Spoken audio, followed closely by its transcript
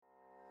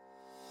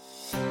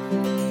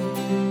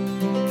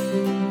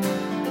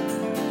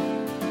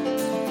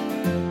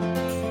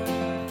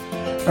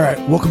All right,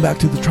 welcome back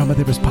to the Trauma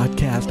Therapist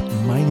Podcast.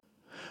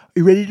 Are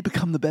you ready to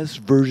become the best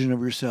version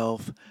of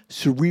yourself?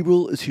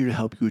 Cerebral is here to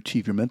help you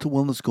achieve your mental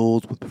wellness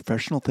goals with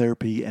professional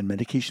therapy and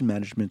medication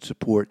management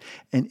support,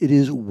 and it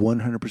is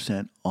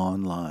 100%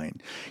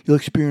 online. You'll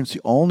experience the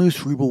all-new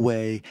Cerebral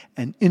Way,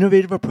 an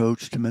innovative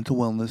approach to mental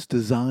wellness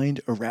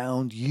designed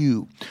around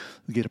you.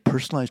 You'll get a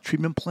personalized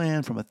treatment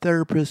plan from a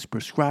therapist,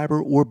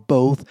 prescriber, or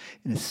both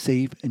in a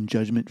safe and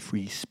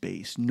judgment-free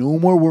space. No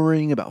more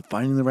worrying about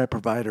finding the right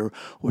provider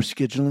or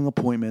scheduling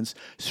appointments.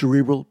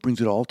 Cerebral brings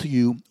it all to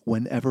you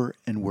whenever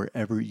and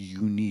wherever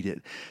you need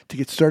it. To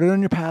get started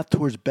on your path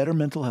towards better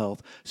mental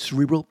health,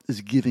 Cerebral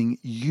is giving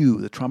you,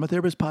 the Trauma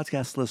Therapist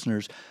Podcast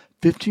listeners,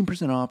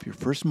 15% off your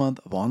first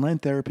month of online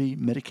therapy,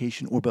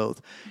 medication, or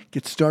both.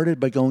 Get started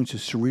by going to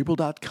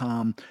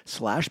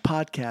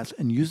cerebral.com/podcast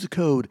and use the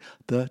code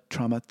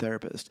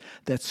TheTraumaTherapist.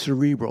 That's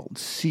Cerebral,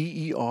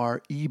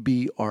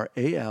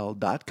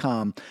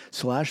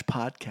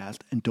 CEREBRAL.com/podcast.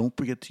 And don't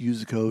forget to use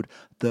the code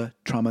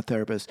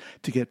TheTraumaTherapist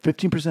to get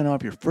 15%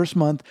 off your first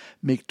month.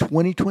 Make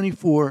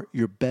 2024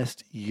 your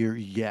best year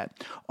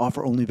yet.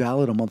 Offer only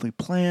valid on monthly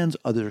plans.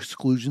 Other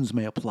exclusions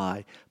may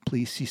apply.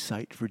 Please see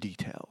site for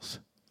details.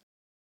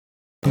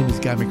 My name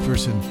is Guy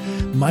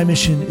McPherson. My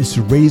mission is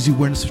to raise the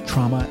awareness of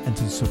trauma and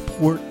to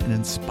support and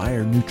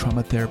inspire new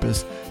trauma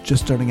therapists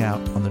just starting out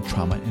on the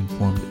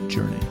trauma-informed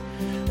journey.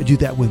 I do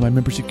that with my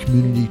membership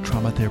community,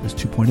 Trauma Therapist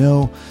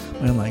 2.0,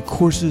 my online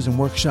courses and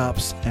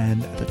workshops,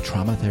 and the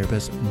Trauma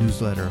Therapist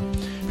newsletter.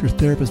 If you're a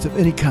therapist of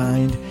any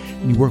kind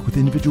and you work with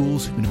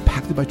individuals who've been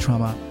impacted by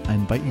trauma, I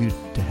invite you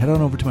to head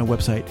on over to my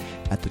website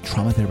at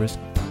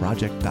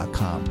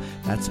thetraumatherapistproject.com.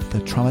 That's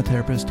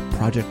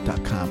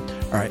thetraumatherapistproject.com.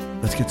 All right,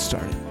 let's get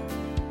started.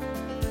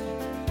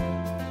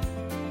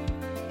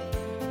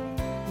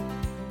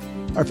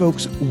 All right,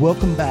 folks,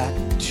 welcome back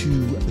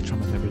to the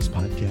Trauma Therapist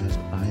Podcast.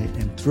 I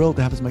am thrilled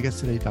to have as my guest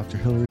today, Dr.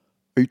 Hillary.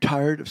 Are you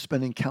tired of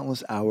spending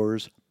countless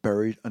hours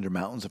buried under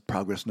mountains of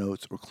progress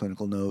notes or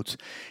clinical notes?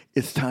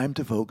 It's time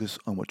to focus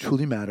on what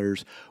truly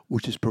matters,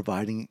 which is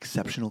providing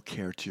exceptional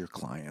care to your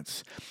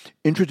clients.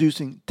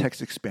 Introducing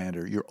Text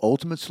Expander, your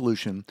ultimate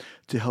solution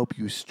to help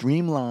you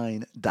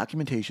streamline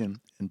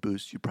documentation and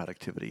boost your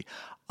productivity.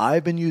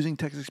 I've been using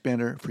Text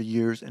Expander for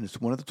years, and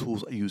it's one of the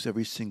tools I use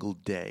every single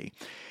day.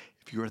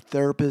 If you're a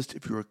therapist,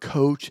 if you're a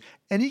coach,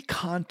 any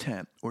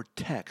content or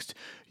text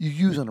you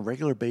use on a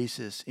regular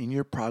basis in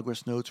your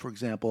progress notes, for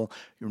example,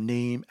 your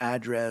name,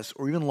 address,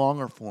 or even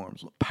longer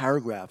forms,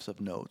 paragraphs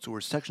of notes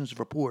or sections of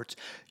reports,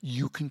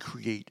 you can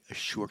create a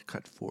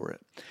shortcut for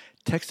it.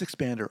 Text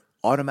Expander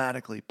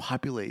automatically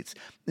populates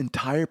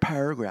entire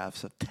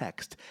paragraphs of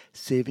text,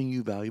 saving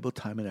you valuable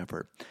time and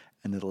effort,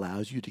 and it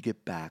allows you to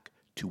get back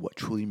to what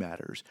truly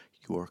matters,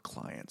 your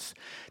clients.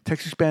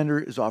 Text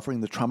Expander is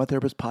offering the Trauma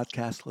Therapist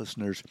Podcast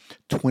listeners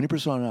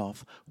 20%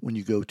 off when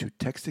you go to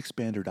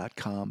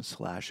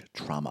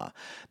textexpander.com/trauma.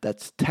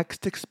 That's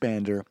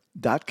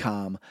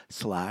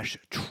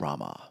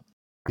textexpander.com/trauma.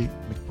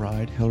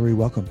 McBride, Hillary,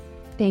 welcome.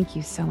 Thank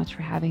you so much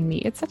for having me.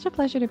 It's such a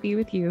pleasure to be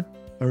with you.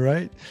 All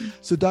right.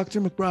 So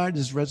Dr. McBride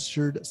is a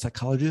registered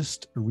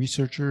psychologist, a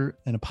researcher,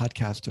 and a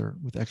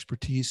podcaster with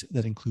expertise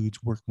that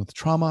includes working with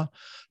trauma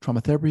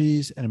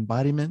therapies, and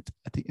embodiment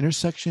at the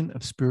intersection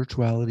of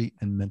spirituality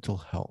and mental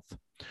health.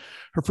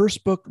 Her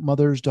first book,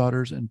 Mothers,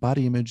 Daughters, and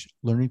Body Image,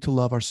 Learning to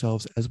Love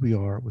Ourselves as We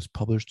Are, was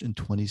published in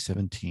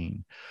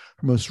 2017.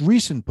 Her most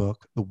recent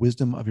book, The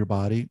Wisdom of Your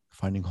Body,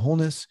 Finding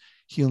Wholeness,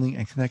 Healing,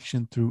 and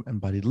Connection Through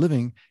Embodied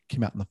Living,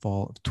 came out in the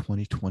fall of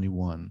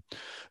 2021.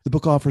 The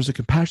book offers a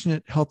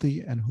compassionate,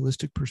 healthy, and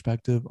holistic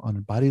perspective on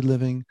embodied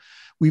living,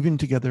 weaving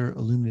together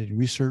illuminating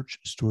research,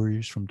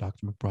 stories from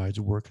Dr. McBride's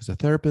work as a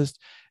therapist,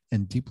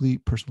 and deeply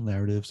personal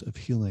narratives of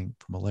healing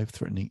from a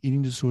life-threatening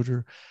eating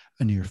disorder,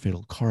 a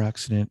near-fatal car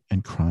accident,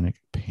 and chronic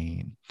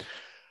pain.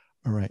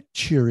 All right,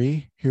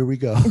 cheery, here we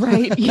go.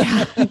 Right,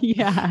 yeah,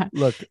 yeah.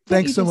 Look,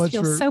 thanks so much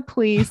for... so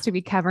pleased to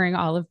be covering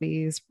all of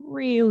these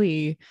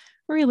really,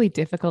 really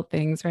difficult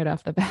things right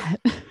off the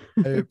bat.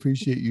 I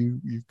appreciate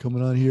you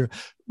coming on here.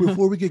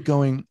 Before we get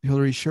going,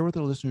 Hillary, share with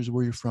our listeners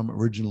where you're from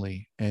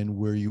originally and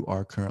where you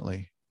are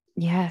currently.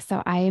 Yeah,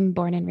 so I am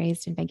born and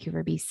raised in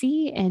Vancouver,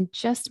 BC, and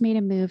just made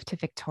a move to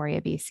Victoria,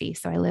 BC.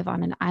 So I live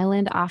on an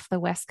island off the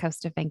west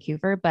coast of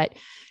Vancouver, but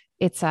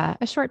it's a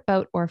short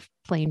boat or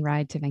plane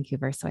ride to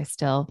Vancouver. So I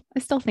still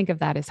think of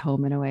that as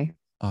home in a way.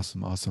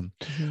 Awesome.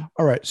 Mm-hmm.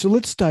 All right, so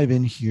let's dive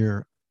in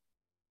here.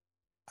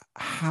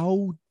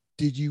 How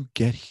did you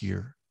get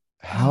here?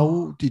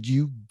 How did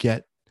you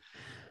get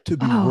to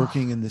be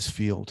working in this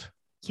field?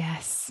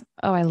 Yes.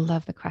 Oh, I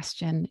love the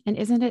question. And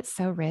isn't it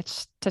so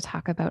rich to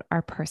talk about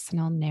our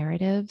personal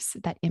narratives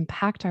that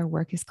impact our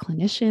work as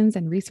clinicians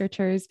and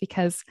researchers?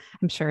 Because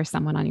I'm sure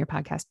someone on your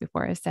podcast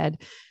before has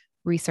said,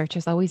 research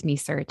is always me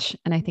search.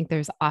 And I think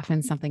there's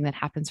often something that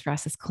happens for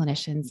us as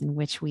clinicians in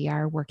which we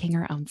are working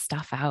our own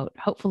stuff out,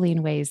 hopefully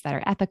in ways that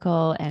are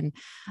ethical and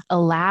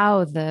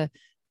allow the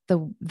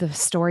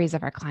stories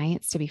of our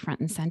clients to be front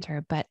and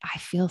center. But I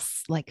feel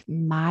like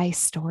my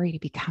story to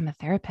become a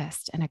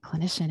therapist and a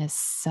clinician is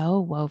so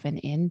woven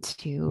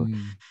into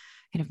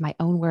kind of my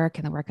own work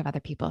and the work of other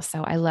people.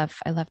 So I love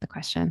the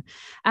question.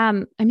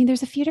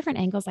 There's a few different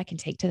angles I can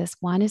take to this.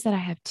 One is that I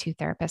have two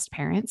therapist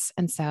parents.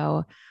 And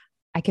so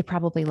I could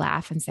probably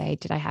laugh and say,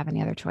 did I have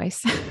any other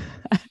choice?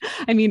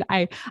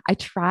 I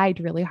tried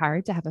really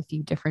hard to have a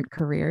few different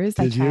careers.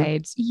 Did you?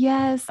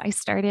 Yes, I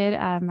started,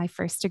 my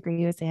first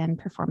degree was in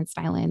performance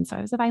violin. So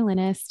I was a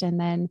violinist, and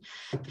then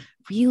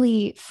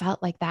really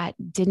felt like that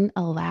didn't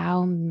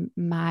allow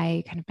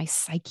my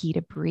psyche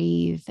to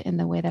breathe in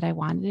the way that I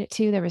wanted it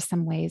to. There was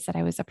some ways that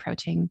I was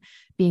approaching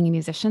being a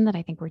musician that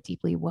I think were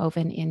deeply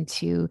woven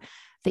into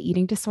the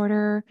eating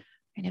disorder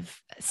kind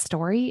of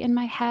story in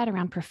my head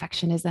around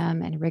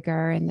perfectionism and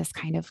rigor, and this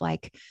kind of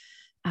like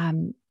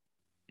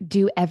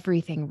do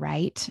everything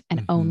right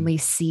and only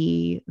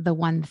see the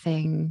one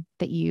thing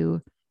that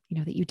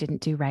that you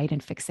didn't do right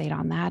and fixate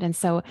on that. And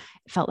so it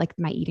felt like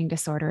my eating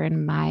disorder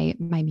and my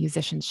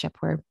musicianship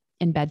were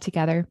in bed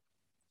together.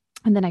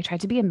 And then I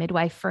tried to be a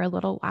midwife for a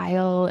little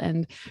while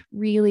and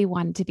really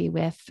wanted to be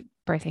with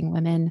birthing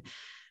women.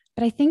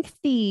 But I think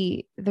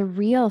the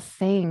real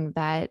thing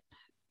that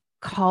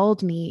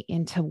called me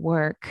into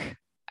work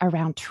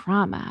around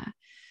trauma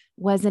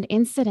was an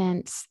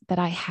incident that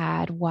I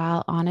had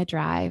while on a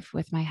drive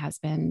with my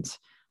husband.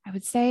 I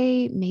would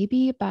say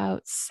maybe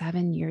about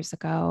 7 years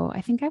ago.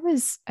 I think I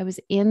was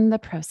in the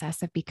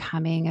process of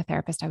becoming a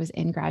therapist. I was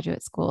in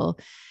graduate school,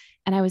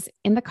 and I was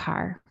in the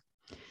car,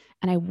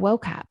 and I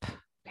woke up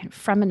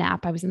from a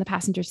nap. I was in the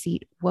passenger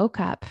seat, woke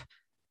up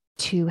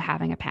to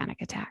having a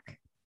panic attack.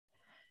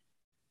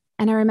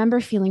 And I remember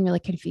feeling really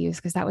confused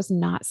because that was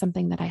not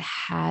something that I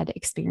had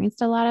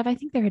experienced a lot of. I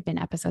think there had been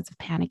episodes of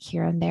panic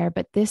here and there,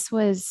 but this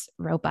was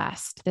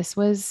robust. This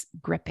was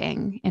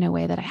gripping in a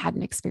way that I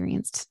hadn't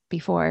experienced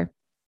before.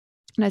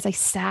 And as I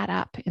sat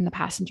up in the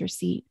passenger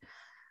seat,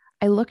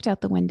 I looked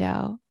out the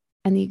window,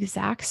 and the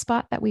exact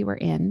spot that we were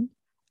in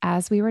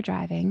as we were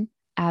driving,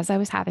 as I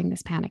was having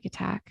this panic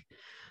attack,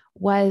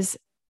 was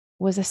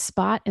a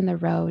spot in the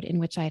road in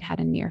which I had had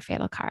a near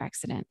fatal car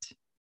accident.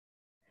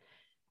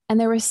 And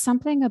there was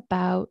something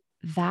about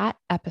that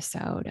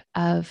episode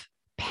of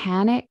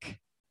panic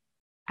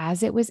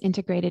as it was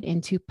integrated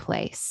into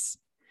place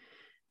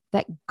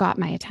that got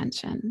my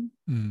attention.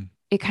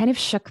 It kind of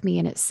shook me,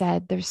 and it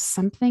said, there's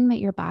something that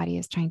your body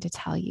is trying to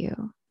tell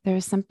you.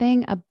 There's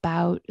something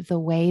about the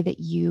way that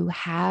you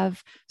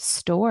have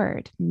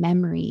stored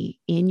memory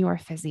in your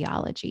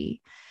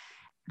physiology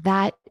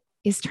that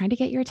is trying to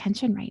get your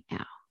attention right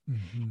now.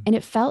 And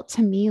it felt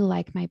to me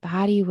like my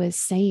body was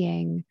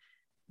saying,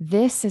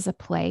 this is a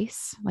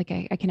place, like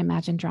I can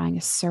imagine drawing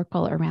a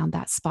circle around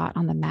that spot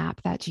on the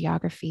map, that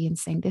geography, and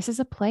saying, this is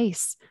a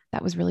place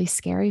that was really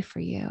scary for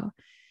you.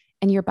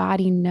 And your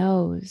body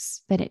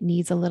knows that it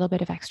needs a little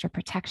bit of extra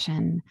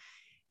protection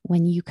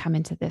when you come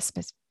into this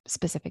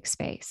specific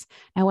space.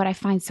 Now, what I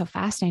find so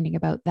fascinating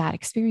about that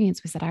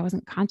experience was that I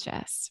wasn't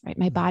conscious, right?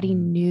 My body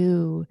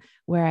knew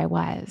where I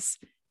was,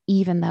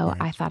 even though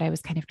I thought I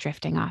was kind of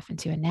drifting off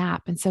into a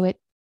nap. And so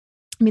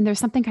there's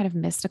something kind of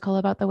mystical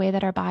about the way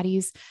that our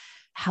bodies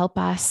help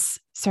us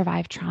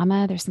survive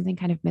trauma. There's something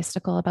kind of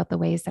mystical about the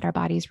ways that our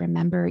bodies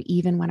remember,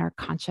 even when our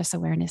conscious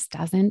awareness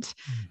doesn't.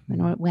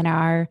 When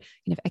our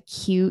kind of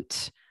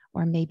acute,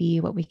 or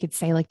maybe what we could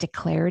say like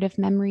declarative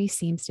memory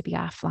seems to be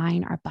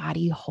offline, our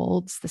body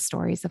holds the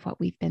stories of what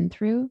we've been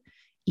through,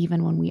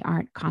 even when we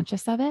aren't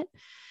conscious of it.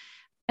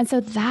 And so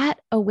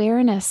that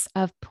awareness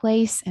of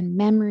place and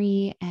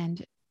memory,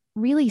 and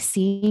really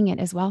seeing it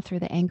as well through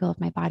the angle of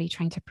my body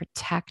trying to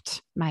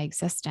protect my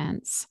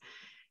existence,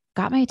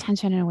 got my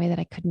attention in a way that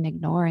I couldn't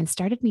ignore, and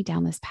started me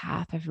down this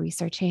path of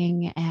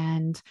researching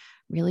and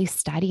really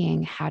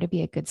studying how to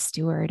be a good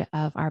steward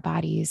of our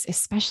bodies,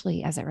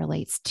 especially as it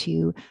relates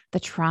to the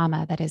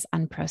trauma that is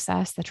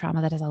unprocessed, the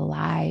trauma that is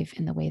alive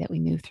in the way that we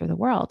move through the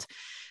world.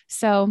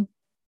 So,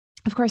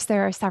 of course,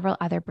 there are several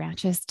other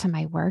branches to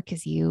my work,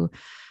 as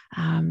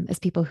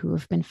people who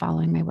have been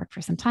following my work for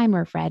some time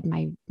or have read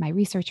my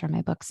research or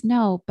my books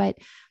know. But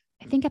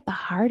I think at the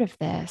heart of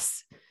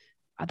this,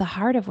 the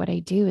heart of what I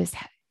do is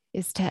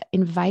to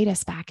invite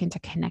us back into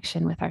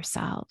connection with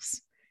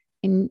ourselves,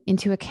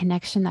 into a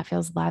connection that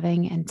feels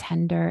loving and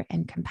tender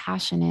and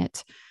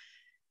compassionate,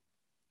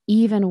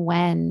 even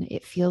when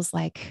it feels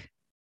like,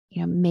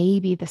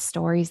 maybe the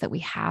stories that we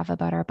have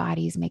about our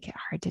bodies make it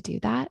hard to do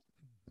that.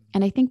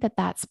 And I think that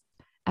that's,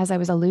 as I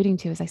was alluding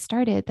to as I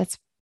started, that's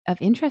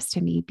of interest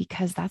to me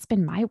because that's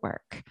been my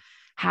work.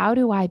 How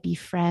do I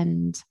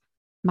befriend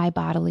my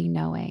bodily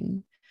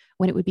knowing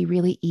when it would be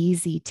really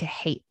easy to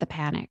hate the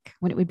panic,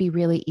 when it would be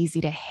really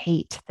easy to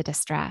hate the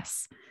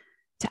distress,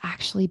 to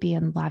actually be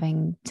in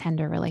loving,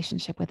 tender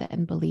relationship with it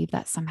and believe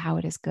that somehow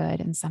it is good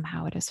and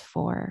somehow it is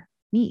for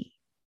me.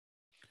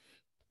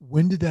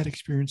 When did that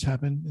experience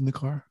happen in the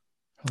car?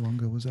 How long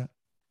ago was that?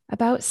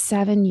 About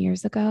 7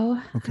 years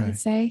ago, okay. I would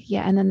say.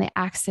 Yeah. And then the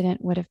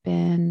accident would have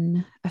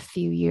been a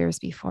few years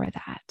before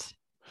that.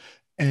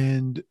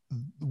 And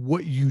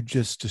what you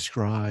just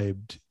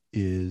described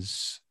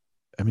is,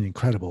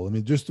 incredible.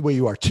 Just the way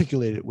you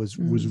articulate it was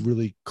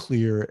really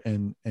clear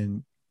and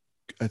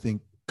I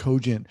think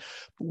cogent.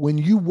 When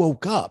you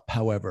woke up,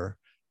 however,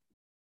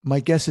 my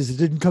guess is it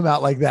didn't come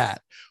out like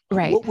that.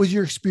 Right. What was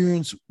your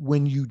experience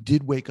when you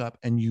did wake up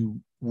and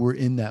you were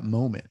in that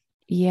moment?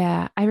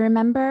 Yeah. I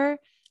remember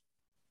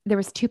there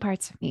was two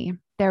parts of me.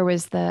 There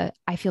was the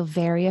I feel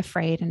very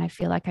afraid and I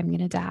feel like I'm going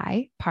to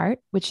die part,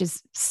 which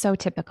is so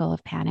typical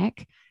of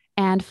panic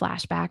and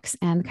flashbacks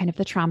and kind of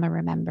the trauma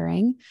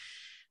remembering.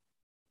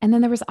 And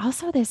then there was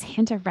also this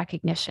hint of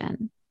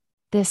recognition,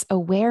 this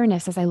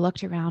awareness as I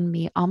looked around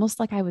me, almost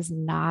like I was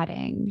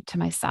nodding to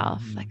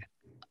myself, like, Mhm.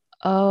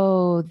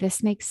 oh,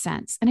 this makes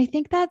sense. And I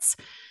think that's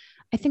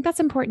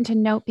important to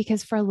note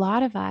because for a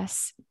lot of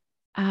us,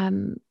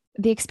 um,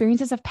 the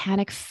experiences of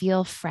panic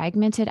feel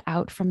fragmented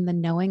out from the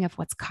knowing of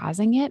what's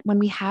causing it. When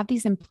we have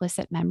these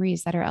implicit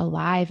memories that are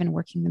alive and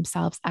working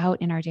themselves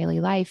out in our daily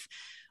life,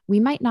 we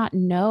might not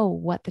know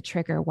what the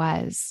trigger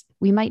was.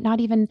 We might not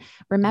even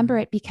remember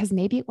it because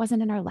maybe it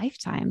wasn't in our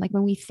lifetime. Like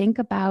when we think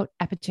about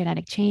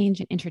epigenetic change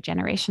and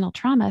intergenerational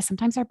trauma,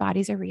 sometimes our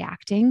bodies are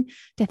reacting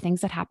to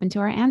things that happened to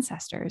our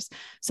ancestors.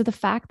 So the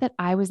fact that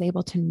I was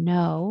able to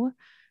know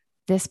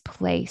this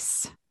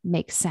place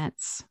makes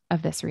sense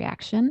of this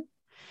reaction.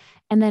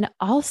 And then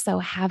also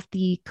have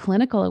the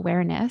clinical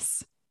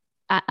awareness,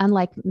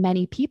 unlike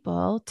many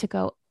people, to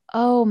go,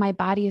 oh, my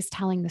body is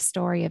telling the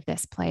story of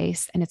this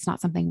place and it's not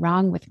something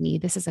wrong with me.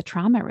 This is a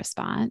trauma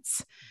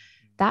response.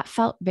 That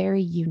felt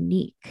very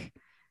unique.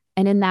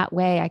 And in that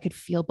way, I could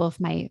feel both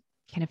my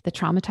kind of the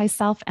traumatized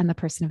self and the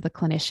person of the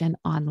clinician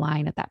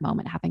online at that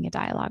moment, having a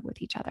dialogue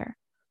with each other.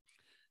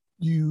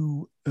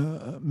 You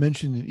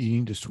mentioned an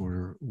eating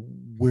disorder.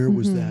 Where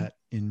was Mm-hmm. that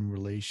in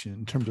relation,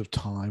 in terms of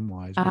time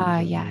wise? Where was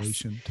that in Yes.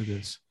 relation to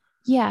this?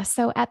 Yeah.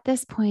 So at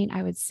this point,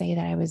 I would say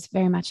that I was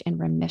very much in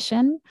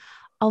remission.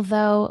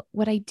 Although,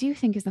 what I do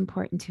think is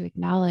important to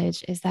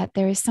acknowledge is that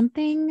there is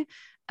something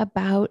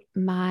about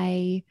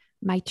my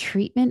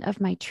treatment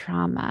of my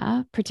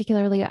trauma,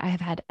 particularly I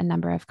have had a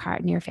number of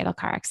near fatal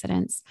car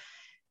accidents,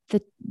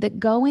 that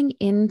going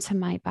into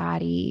my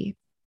body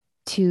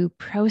to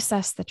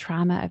process the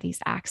trauma of these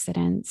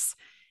accidents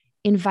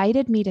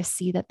invited me to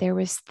see that there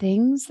was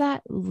things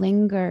that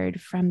lingered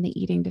from the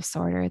eating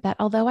disorder that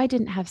although I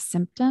didn't have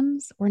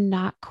symptoms were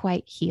not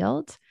quite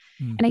healed.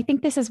 Mm. And I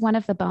think this is one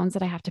of the bones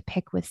that I have to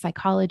pick with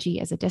psychology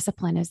as a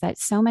discipline is that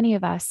so many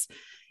of us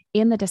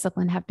in the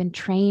discipline have been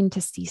trained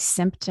to see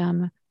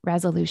symptom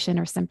resolution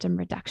or symptom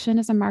reduction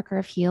as a marker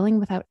of healing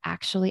without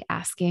actually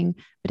asking,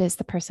 but is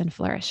the person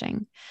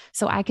flourishing?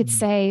 So I could Mm.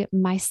 say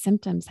my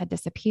symptoms had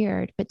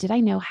disappeared, but did I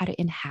know how to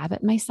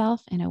inhabit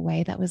myself in a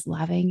way that was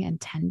loving and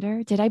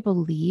tender? Did I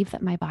believe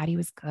that my body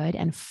was good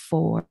and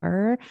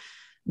for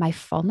my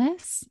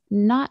fullness?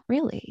 Not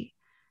really,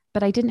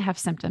 but I didn't have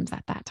symptoms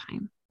at that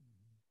time.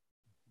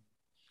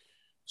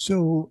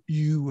 So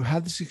you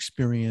had this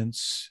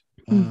experience.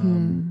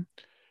 Mm-hmm.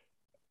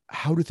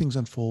 How do things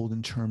unfold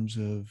in terms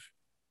of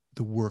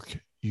the work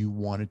you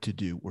wanted to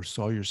do or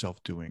saw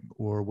yourself doing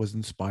or was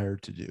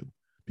inspired to do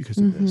because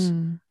of this?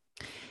 Mm-hmm.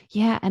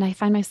 Yeah. And I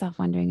find myself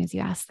wondering as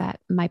you ask that,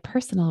 my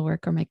personal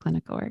work or my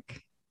clinical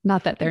work.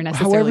 Not that they're However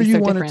necessarily you so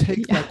want to different.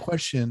 take Yeah. that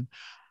question,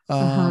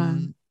 Uh-huh.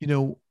 you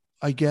know,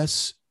 I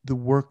guess the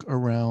work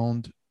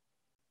around,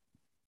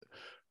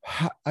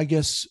 I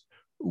guess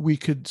we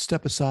could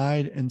step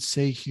aside and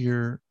say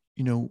here,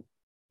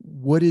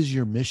 what is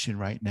your mission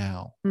right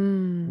now?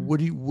 Mm,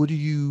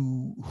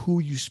 Who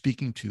are you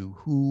speaking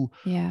to?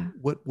 yeah.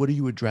 What are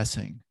you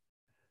addressing?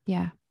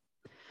 Yeah.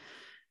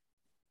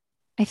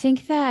 I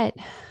think that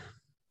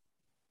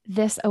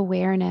this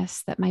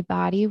awareness that my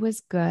body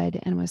was good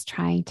and was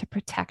trying to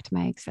protect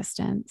my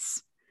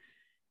existence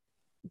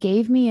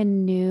gave me a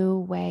new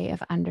way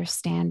of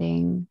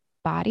understanding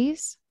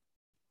bodies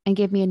and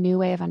gave me a new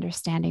way of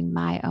understanding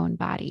my own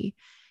body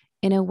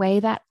in a way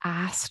that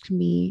asked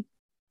me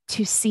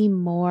to see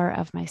more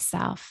of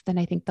myself than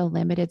I think the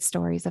limited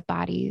stories of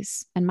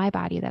bodies and my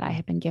body that I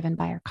had been given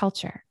by our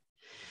culture.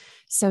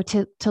 So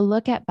to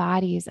look at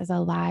bodies as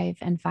alive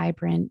and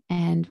vibrant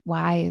and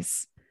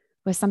wise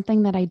was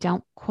something that I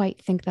don't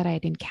quite think that I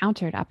had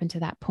encountered up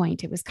until that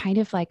point. It was kind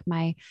of like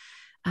my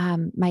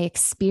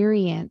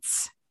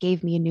experience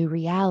gave me a new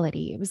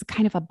reality. It was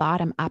kind of a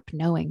bottom up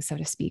knowing, so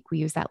to speak. We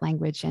use that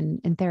language in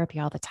therapy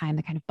all the time,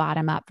 the kind of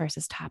bottom up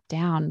versus top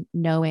down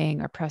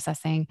knowing or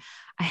processing.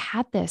 I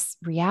had this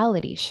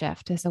reality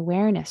shift, this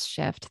awareness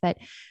shift that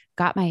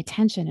got my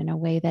attention in a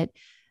way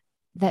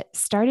that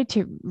started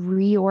to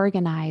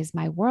reorganize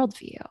my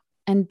worldview.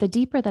 And the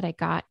deeper that I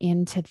got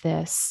into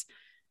this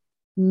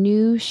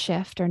new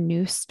shift or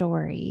new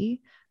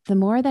story, the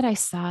more that I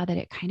saw that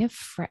it kind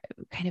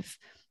of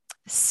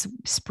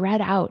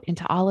spread out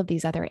into all of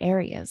these other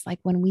areas. Like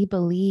when we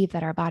believe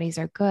that our bodies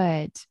are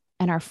good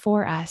and are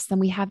for us, then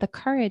we have the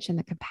courage and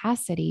the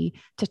capacity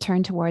to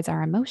turn towards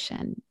our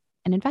emotion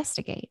and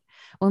investigate.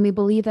 When we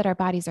believe that our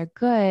bodies are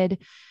good,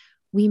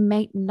 we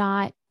might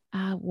not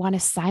want to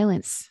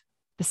silence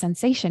the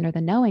sensation or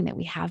the knowing that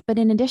we have. But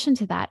in addition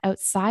to that,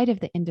 outside of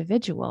the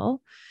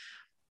individual,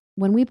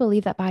 when we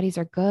believe that bodies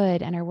are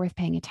good and are worth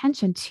paying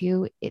attention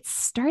to, it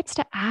starts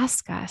to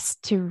ask us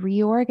to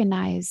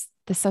reorganize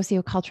the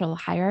sociocultural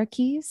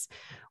hierarchies,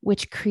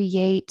 which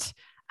create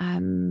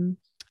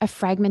a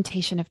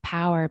fragmentation of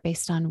power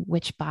based on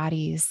which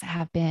bodies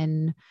have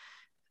been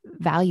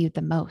valued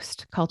the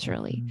most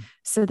culturally. Mm-hmm.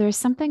 So there's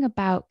something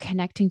about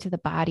connecting to the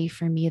body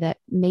for me that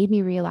made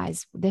me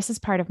realize this is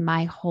part of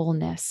my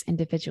wholeness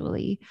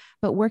individually,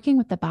 but working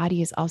with the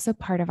body is also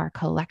part of our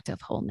collective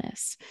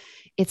wholeness.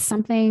 It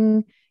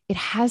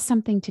has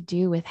something to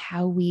do with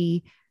how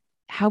we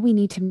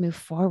need to move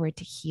forward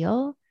to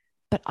heal,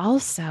 but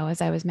also, as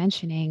I was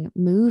mentioning,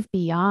 move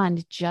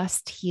beyond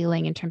just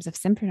healing in terms of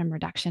symptom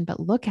reduction, but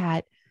look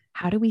at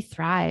how do we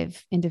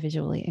thrive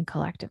individually and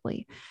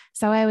collectively.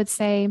 So I would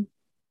say,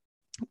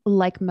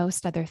 like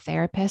most other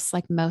therapists,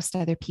 like most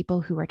other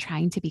people who are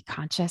trying to be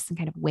conscious and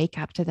kind of wake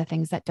up to the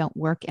things that don't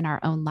work in our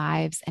own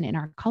lives and in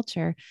our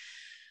culture,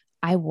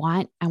 I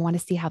want to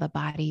see how the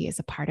body is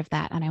a part of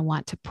that. And I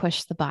want to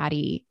push the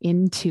body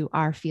into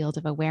our field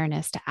of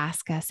awareness to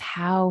ask us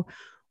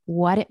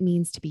what it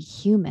means to be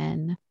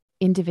human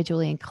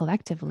individually and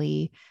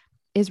collectively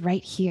is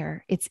right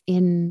here. It's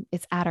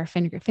at our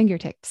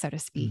fingertip, so to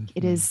speak. Mm-hmm.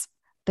 It is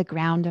the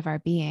ground of our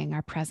being,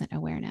 our present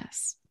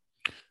awareness.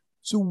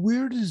 So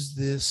where does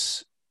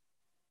this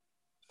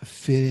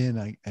fit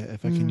in,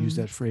 if I can use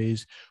that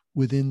phrase,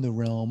 within the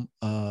realm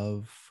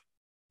of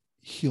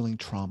healing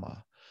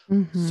trauma?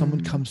 Mm-hmm.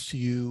 Someone comes to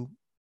you,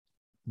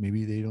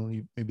 maybe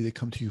they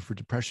come to you for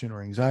depression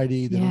or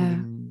anxiety. They don't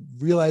even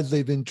realize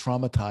they've been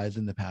traumatized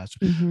in the past.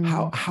 Mm-hmm.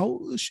 How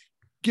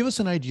give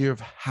us an idea of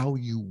how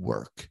you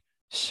work.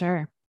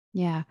 Sure.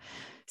 Yeah.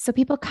 So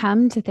people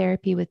come to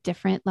therapy with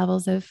different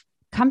levels of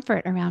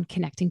comfort around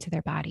connecting to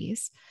their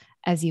bodies.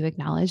 As you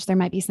acknowledge, there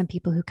might be some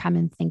people who come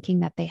in thinking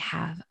that they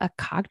have a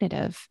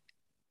cognitive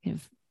kind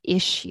of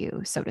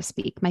issue, so to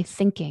speak. My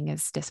thinking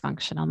is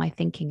dysfunctional. My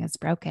thinking is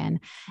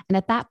broken. And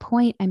at that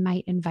point, I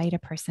might invite a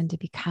person to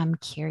become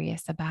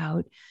curious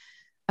about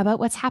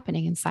what's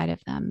happening inside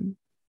of them,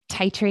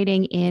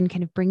 titrating in,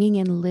 kind of bringing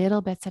in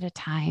little bits at a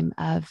time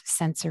of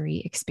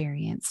sensory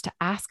experience to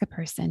ask a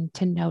person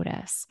to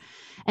notice.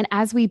 And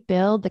as we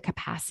build the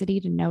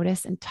capacity to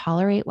notice and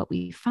tolerate what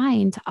we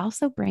find, to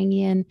also bring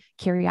in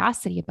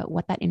curiosity about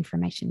what that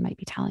information might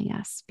be telling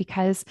us,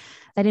 because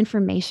that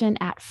information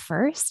at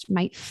first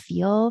might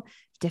feel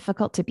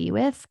difficult to be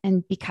with.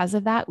 And because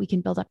of that, we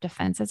can build up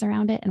defenses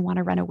around it and want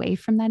to run away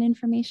from that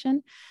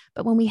information.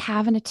 But when we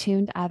have an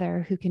attuned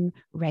other who can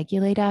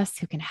regulate us,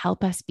 who can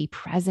help us be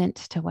present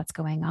to what's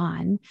going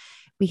on,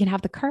 we can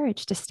have the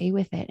courage to stay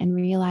with it and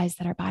realize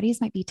that our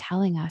bodies might be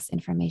telling us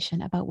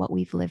information about what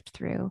we've lived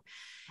through.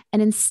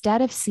 And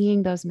instead of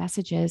seeing those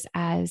messages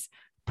as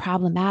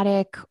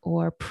problematic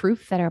or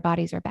proof that our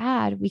bodies are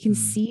bad, we can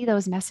see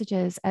those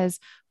messages as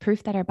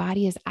proof that our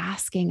body is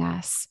asking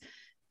us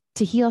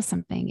to heal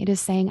something. It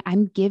is saying,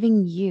 I'm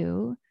giving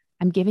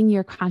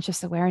your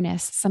conscious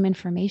awareness some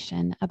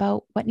information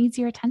about what needs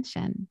your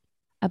attention,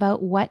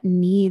 about what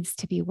needs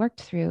to be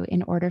worked through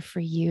in order for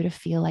you to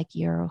feel like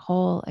you're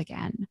whole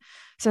again.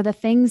 So the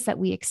things that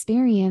we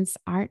experience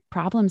aren't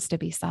problems to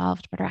be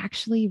solved, but are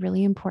actually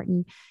really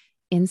important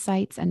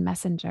insights and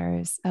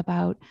messengers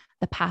about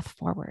the path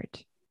forward.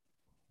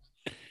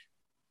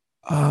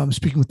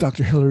 Speaking with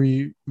Dr.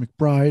 Hilary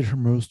McBride, her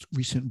most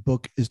recent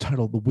book is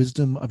titled The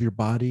Wisdom of Your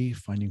Body,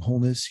 Finding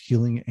Wholeness,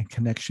 Healing, and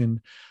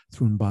Connection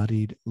Through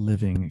Embodied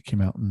Living. It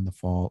came out in the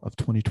fall of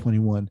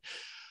 2021.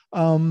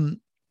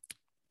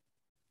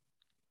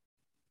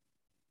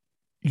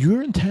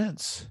 You're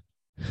intense.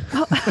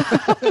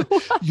 Oh.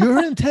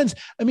 You're intense.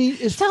 I mean,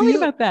 tell me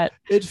about that.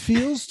 It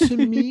feels to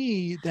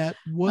me that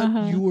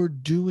what you are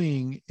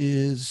doing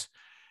is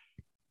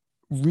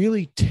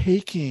really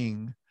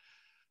taking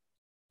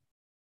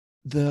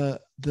the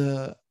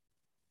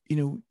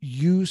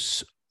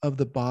use of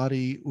the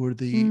body, or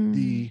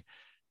the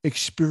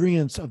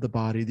experience of the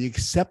body, the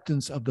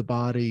acceptance of the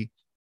body,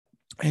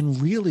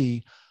 and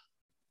really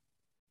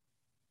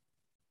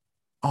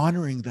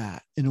honoring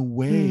that in a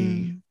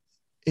way,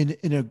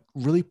 in a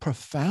really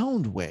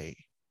profound way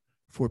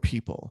for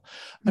people.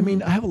 I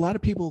mean, I have a lot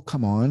of people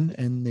come on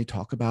and they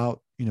talk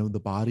about, the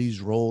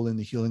body's role in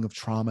the healing of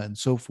trauma and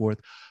so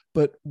forth.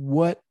 But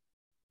what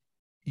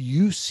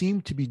you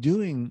seem to be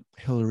doing,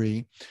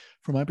 Hilary,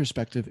 from my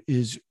perspective,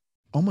 is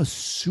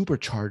almost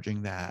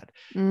supercharging that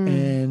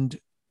and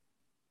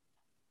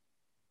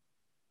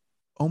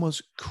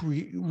almost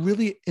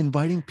really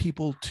inviting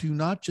people to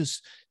not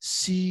just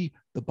see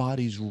the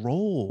body's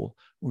role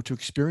or to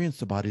experience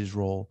the body's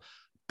role,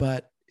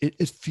 but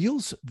it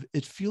feels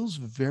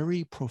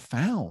very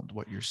profound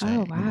what you're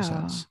saying. Oh, wow. In a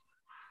sense.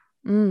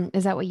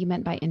 Is that what you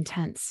meant by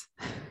intense?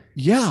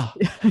 Yeah.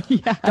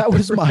 Yeah. That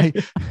was my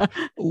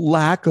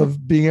lack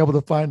of being able to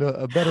find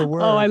a better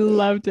word. Oh, I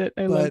loved it.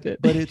 Loved it.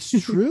 But it's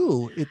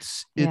true.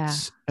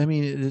 I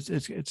mean,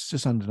 it's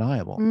just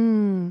undeniable.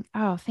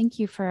 Oh, thank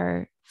you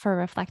for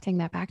reflecting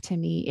that back to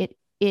me.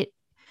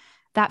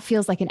 That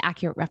feels like an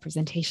accurate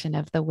representation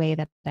of the way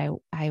that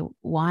I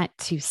want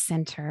to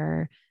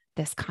center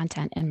this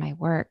content in my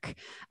work.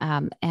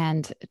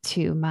 And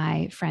to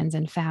my friends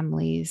and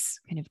family's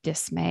kind of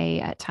dismay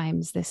at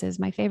times, this is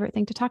my favorite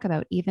thing to talk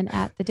about, even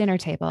at the dinner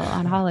table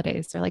on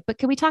holidays. They're like, but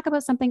can we talk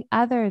about something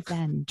other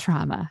than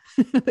trauma?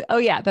 Oh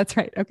yeah, that's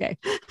right. Okay.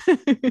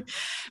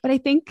 But I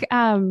think,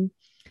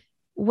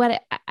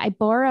 what I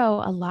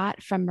borrow a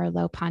lot from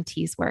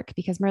Merleau-Ponty's work,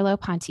 because Maurice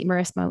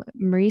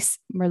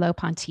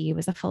Merleau-Ponty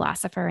was a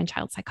philosopher and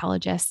child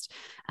psychologist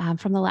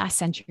from the last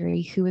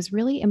century who was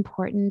really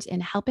important in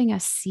helping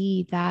us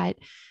see that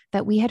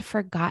we had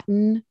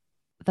forgotten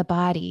the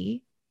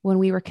body when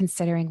we were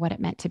considering what it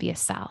meant to be a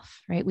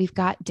self, right? We've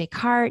got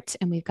Descartes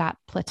and we've got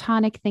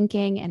Platonic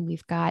thinking, and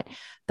we've got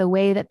the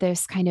way that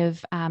this kind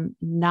of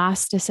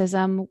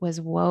Gnosticism was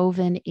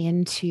woven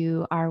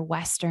into our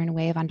Western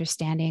way of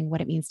understanding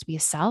what it means to be a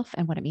self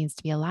and what it means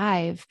to be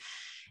alive.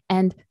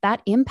 And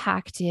that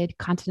impacted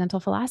continental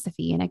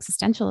philosophy and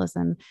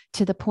existentialism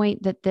to the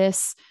point that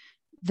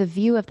the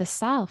view of the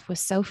self was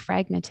so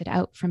fragmented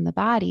out from the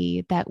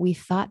body that we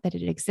thought that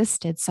it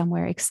existed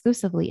somewhere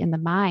exclusively in the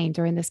mind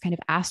or in this kind of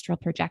astral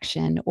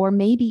projection, or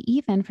maybe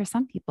even for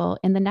some people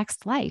in the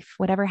next life.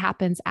 Whatever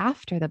happens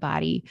after the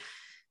body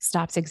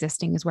stops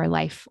existing is where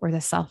life or the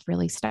self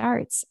really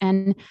starts.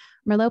 And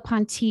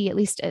Merleau-Ponty, at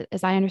least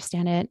as I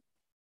understand it,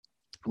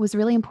 was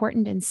really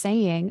important in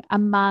saying,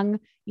 among,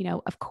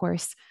 of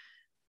course,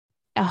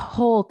 a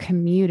whole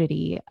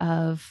community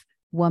of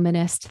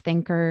womanist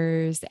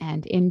thinkers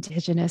and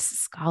indigenous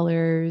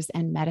scholars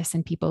and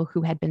medicine people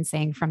who had been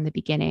saying from the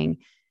beginning,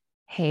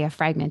 hey, a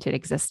fragmented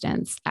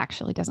existence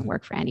actually doesn't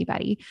work for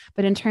anybody.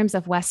 But in terms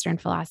of Western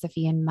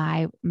philosophy and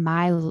my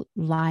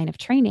line of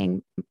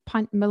training,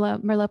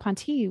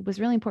 Merleau-Ponty was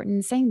really important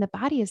in saying the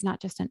body is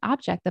not just an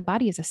object, the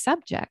body is a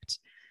subject.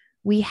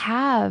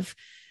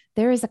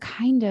 There is a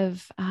kind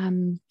of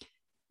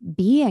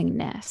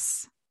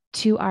beingness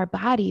to our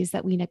bodies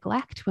that we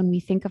neglect when we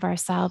think of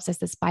ourselves as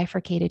this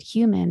bifurcated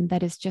human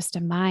that is just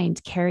a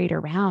mind carried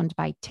around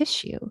by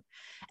tissue.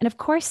 And of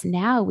course,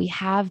 now we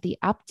have the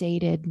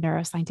updated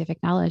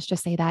neuroscientific knowledge to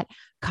say that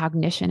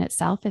cognition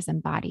itself is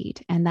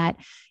embodied, and that,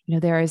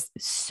 there is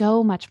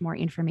so much more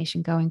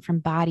information going from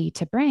body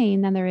to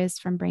brain than there is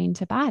from brain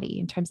to body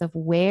in terms of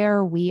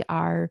where we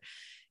are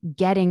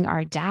getting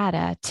our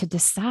data to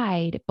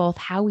decide both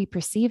how we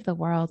perceive the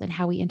world and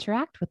how we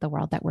interact with the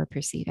world that we're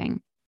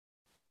perceiving.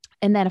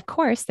 And then, of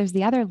course, there's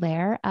the other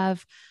layer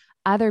of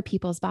other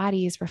people's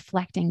bodies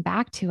reflecting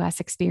back to us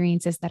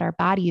experiences that our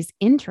bodies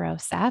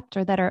interocept,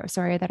 or that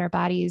our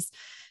bodies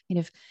kind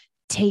of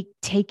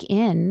take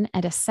in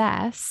and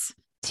assess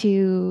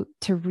to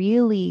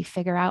really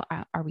figure out,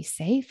 are we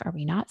safe? Are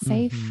we not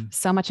safe? Mm-hmm.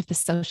 So much of the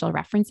social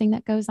referencing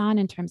that goes on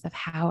in terms of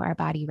how our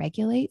body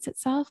regulates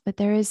itself. But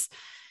there is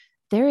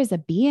a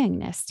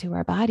beingness to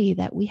our body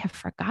that we have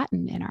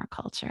forgotten in our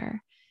culture.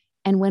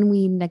 And when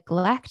we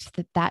neglect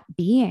that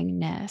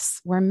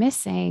beingness, we're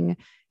missing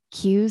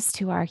cues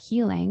to our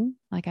healing,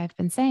 like I've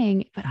been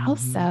saying, but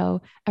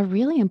also a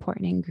really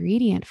important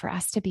ingredient for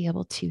us to be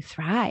able to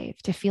thrive,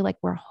 to feel like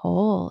we're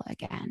whole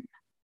again.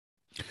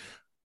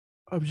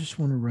 I just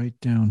want to write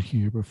down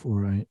here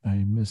before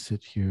I miss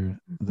it here,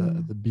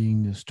 the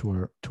beingness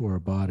to our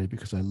body,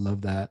 because I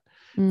love that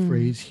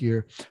phrase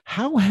here.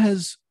 How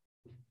has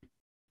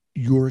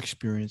your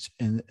experience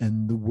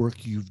and the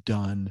work you've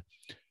done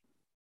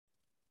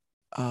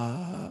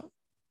kind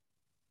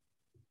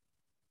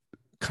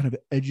of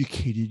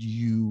educated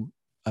you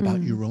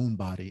about your own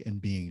body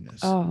and beingness?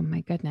 Oh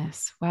my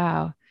goodness.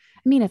 Wow.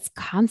 I mean, it's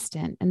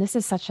constant. And this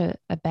is such a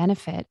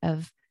benefit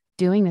of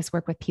doing this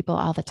work with people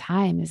all the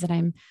time, is that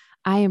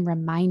I am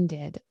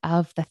reminded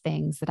of the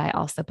things that I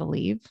also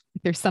believe.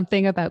 There's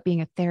something about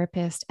being a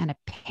therapist and a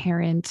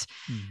parent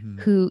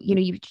who,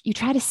 you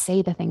try to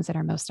say the things that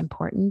are most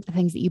important, the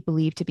things that you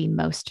believe to be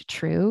most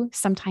true,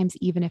 sometimes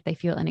even if they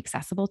feel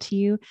inaccessible to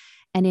you.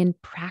 And in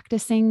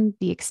practicing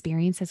the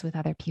experiences with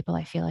other people,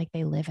 I feel like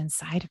they live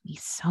inside of me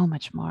so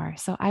much more.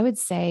 So I would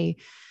say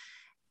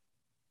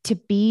to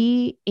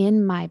be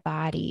in my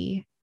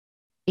body,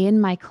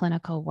 in my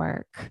clinical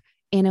work,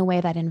 in a way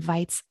that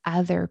invites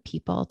other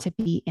people to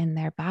be in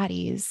their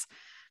bodies,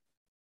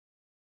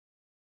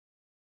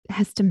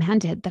 has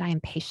demanded that I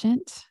am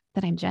patient,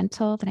 that I'm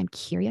gentle, that I'm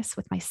curious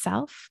with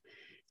myself,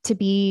 to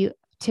be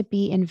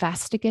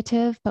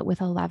investigative, but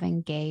with a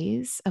loving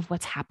gaze of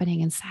what's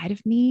happening inside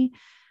of me.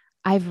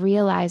 I've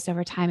realized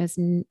over time is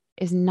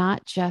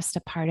not just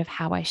a part of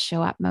how I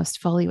show up most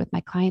fully with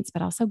my clients,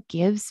 but also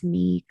gives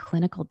me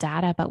clinical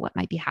data about what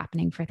might be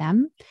happening for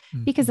them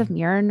because of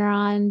mirror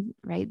neuron,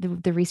 right?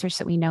 The research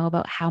that we know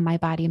about how my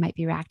body might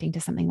be reacting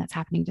to something that's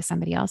happening to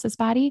somebody else's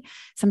body.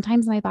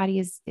 Sometimes my body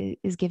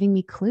is giving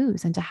me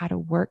clues into how to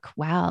work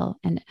well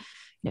and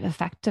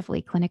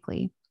effectively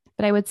clinically.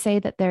 But I would say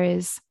that there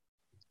is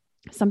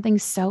something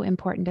so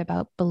important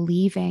about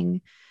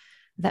believing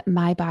that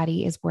my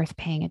body is worth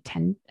paying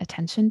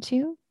attention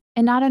to,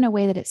 and not in a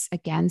way that it's,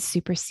 again,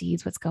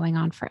 supersedes what's going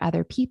on for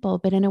other people,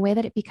 but in a way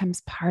that it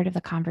becomes part of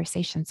the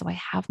conversation. So I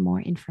have more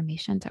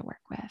information to work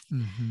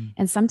with.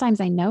 And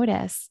sometimes I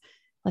notice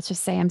let's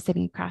just say I'm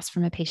sitting across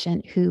from a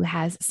patient who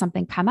has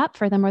something come up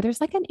for them, or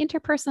there's like an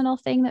interpersonal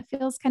thing that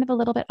feels kind of a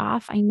little bit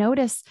off. I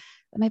notice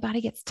that my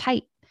body gets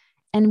tight.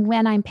 And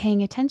when I'm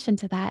paying attention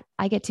to that,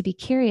 I get to be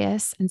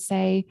curious and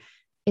say,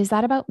 is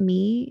that about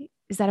me?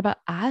 Is that about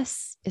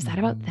us? Is that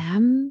about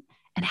them?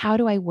 And how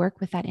do I work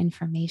with that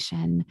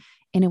information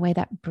in a way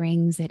that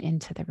brings it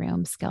into the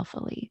room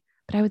skillfully?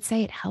 But I would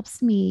say it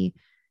helps me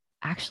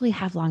actually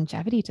have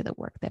longevity to the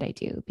work that I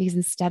do, because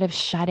instead of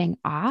shutting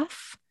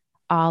off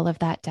all of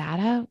that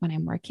data when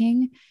I'm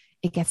working,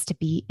 it gets to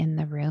be in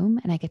the room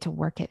and I get to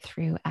work it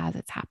through as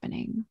it's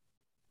happening.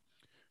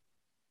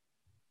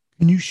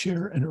 Can you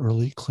share an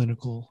early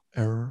clinical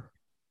error?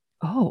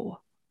 Oh,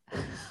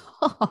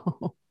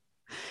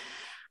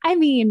 I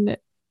mean,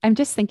 I'm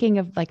just thinking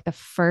of like the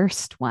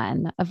first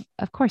one.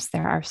 Of course,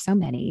 there are so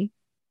many.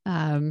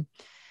 I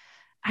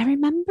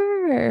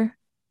remember,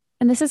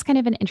 and this is kind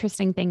of an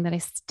interesting thing that I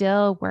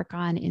still work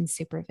on in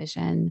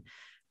supervision.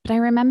 But I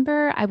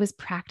remember I was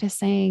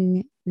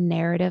practicing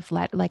narrative,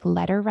 like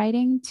letter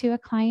writing to a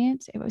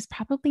client. It was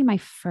probably my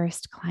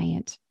first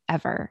client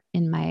ever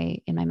in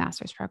my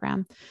master's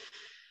program.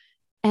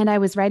 And I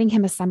was writing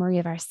him a summary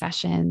of our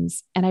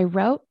sessions. And I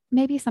wrote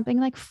maybe something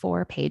like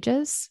 4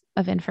 pages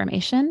of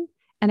information.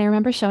 And I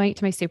remember showing it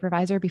to my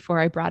supervisor before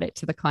I brought it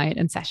to the client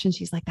in session.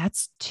 She's like,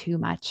 that's too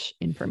much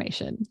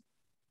information.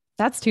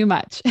 That's too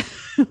much.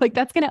 Like,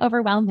 that's going to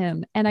overwhelm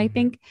him. And I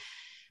think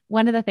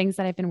one of the things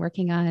that I've been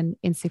working on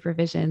in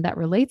supervision that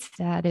relates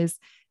to that is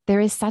there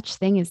is such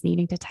thing as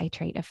needing to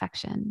titrate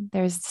affection.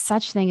 There's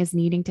such thing as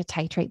needing to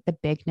titrate the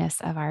bigness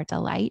of our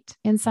delight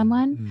in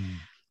someone,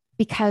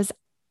 because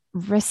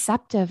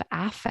receptive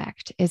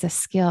affect is a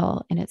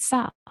skill in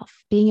itself.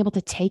 Being able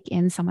to take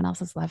in someone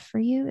else's love for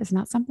you is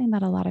not something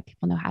that a lot of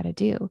people know how to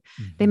do.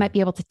 They might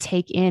be able to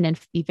take in and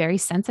be very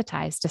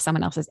sensitized to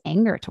someone else's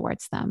anger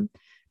towards them,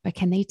 but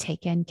can they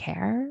take in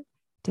care?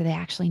 Do they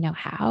actually know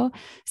how?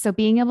 So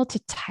being able to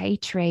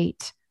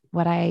titrate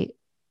what I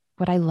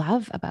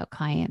love about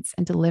clients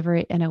and deliver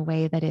it in a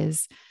way that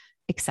is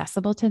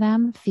accessible to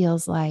them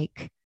feels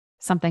like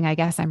something, I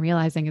guess I'm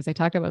realizing as I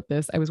talk about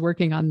this, I was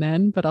working on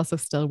then, but also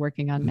still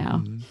working on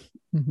now.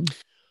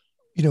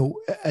 You know,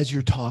 as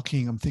you're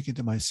talking, I'm thinking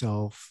to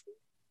myself,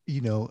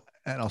 you know,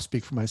 and I'll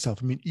speak for myself.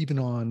 I mean, even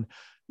on,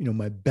 you know,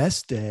 my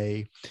best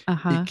day,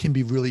 it can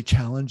be really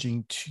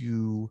challenging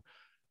to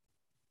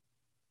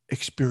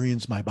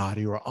experience my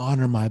body or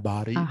honor my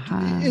body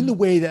in the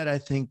way that I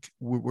think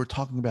we're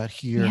talking about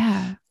here.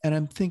 Yeah. And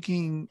I'm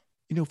thinking,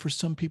 you know, for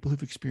some people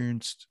who've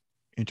experienced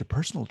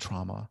interpersonal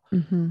trauma,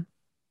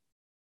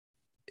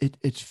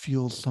 it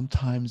feels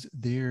sometimes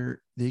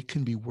they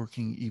can be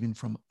working even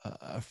from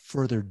a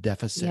further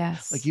deficit.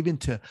 Yes. Like even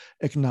to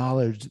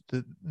acknowledge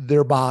that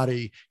their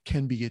body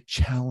can be a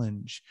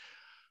challenge.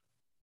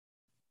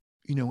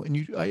 You know, and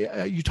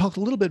you talked a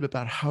little bit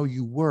about how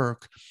you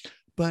work,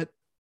 but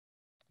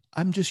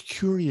I'm just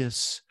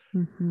curious.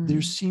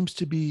 There seems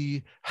to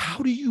be, how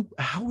do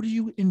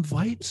you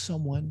invite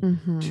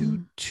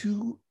someone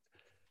to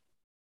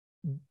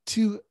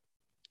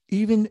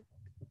even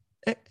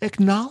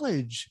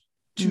acknowledge,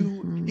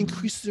 to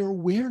increase their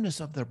awareness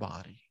of their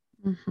body?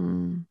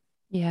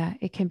 Yeah,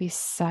 it can be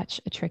such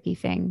a tricky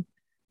thing.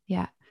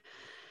 Yeah.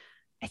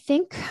 I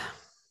think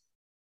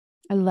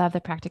I love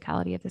the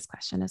practicality of this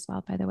question as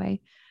well, by the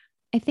way.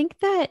 I think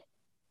that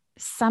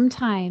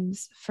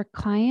sometimes for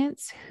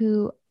clients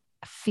who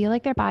feel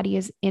like their body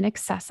is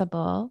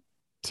inaccessible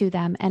to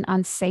them and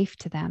unsafe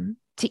to them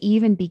to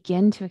even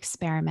begin to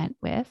experiment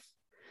with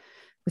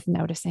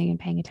noticing and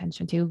paying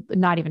attention to,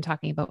 not even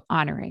talking about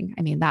honoring.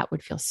 I mean, that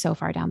would feel so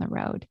far down the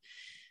road.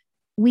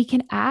 We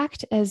can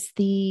act as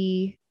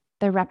the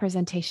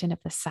representation of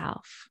the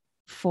self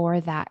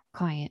for that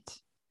client.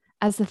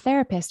 As the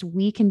therapist,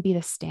 we can be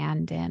the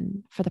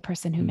stand-in for the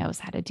person who knows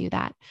how to do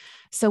that.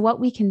 So what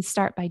we can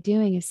start by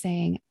doing is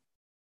saying,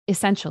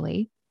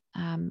 essentially,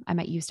 I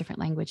might use different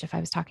language if I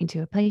was talking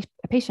to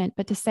a patient,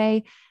 but to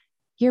say,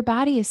 your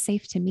body is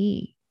safe to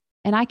me.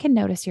 And I can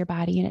notice your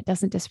body and it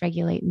doesn't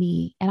dysregulate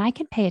me. And I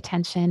can pay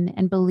attention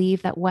and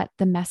believe that what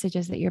the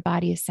messages that your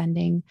body is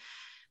sending,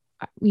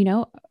 you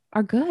know,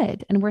 are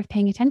good and worth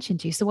paying attention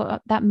to. So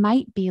what that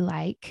might be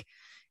like,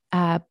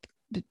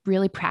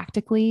 really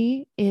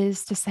practically,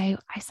 is to say,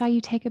 I saw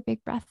you take a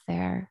big breath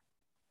there.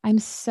 I'm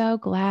so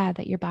glad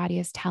that your body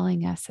is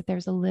telling us that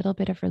there's a little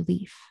bit of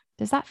relief.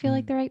 Does that feel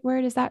like the right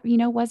word? Is that, you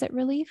know, was it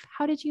relief?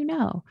 How did you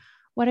know?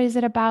 What is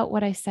it about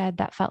what I said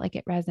that felt like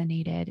it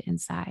resonated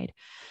inside?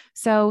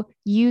 So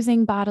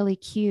using bodily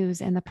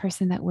cues in the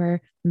person that we're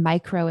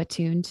micro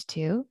attuned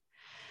to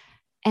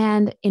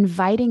and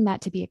inviting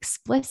that to be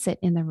explicit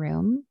in the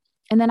room.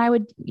 And then I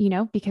would, you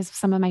know, because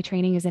some of my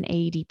training is in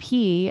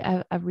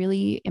AEDP, a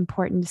really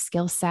important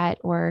skill set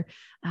or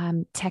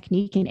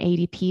technique in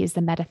AEDP is the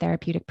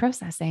metatherapeutic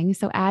processing.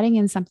 So adding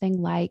in something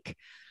like,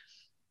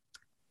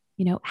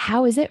 you know,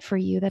 how is it for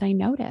you that I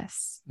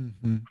notice?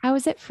 How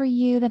is it for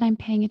you that I'm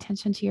paying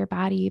attention to your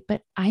body,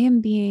 but I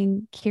am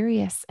being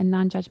curious and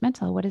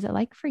non-judgmental? What is it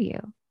like for you?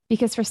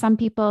 Because for some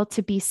people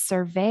to be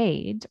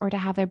surveyed or to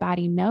have their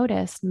body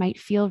noticed might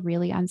feel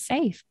really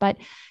unsafe. But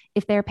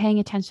if they're paying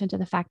attention to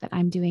the fact that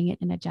I'm doing it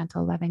in a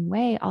gentle, loving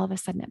way, all of a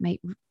sudden it might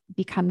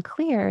become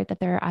clear that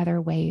there are other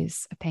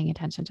ways of paying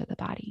attention to the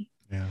body.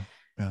 Yeah.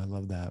 Yeah. I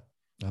love that.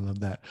 I love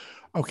that.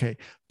 Okay.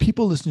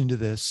 People listening to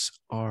this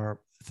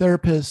are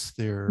therapists,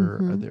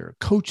 they're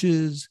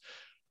coaches,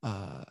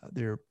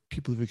 they're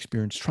people who've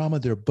experienced trauma.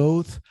 They're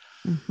both.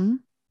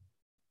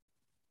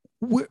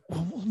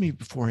 Let me,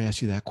 before I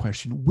ask you that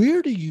question,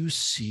 where do you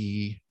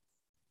see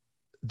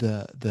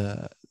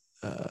the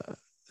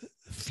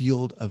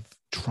field of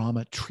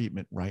trauma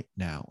treatment right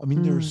now? I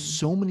mean,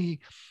 there's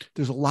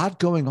a lot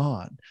going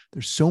on.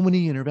 There's so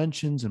many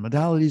interventions and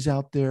modalities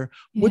out there.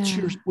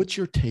 What's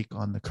your take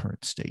on the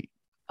current state?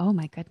 Oh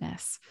my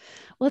goodness.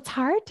 Well, it's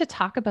hard to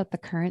talk about the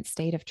current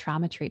state of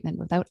trauma treatment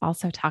without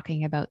also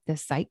talking about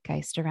this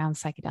zeitgeist around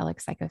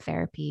psychedelic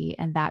psychotherapy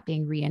and that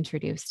being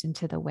reintroduced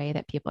into the way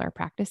that people are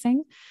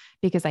practicing,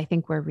 because I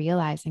think we're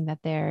realizing that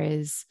there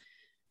is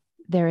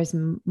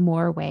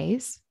more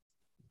ways.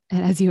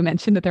 And as you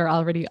mentioned, that there are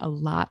already a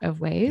lot of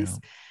ways.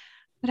 Yeah.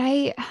 But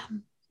I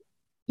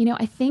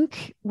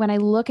think when I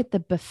look at the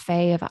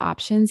buffet of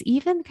options,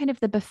 even kind of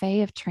the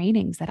buffet of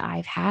trainings that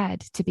I've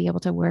had to be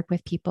able to work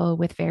with people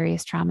with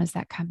various traumas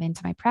that come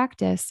into my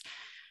practice,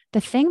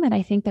 the thing that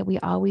I think that we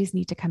always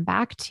need to come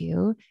back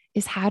to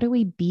is how do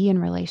we be in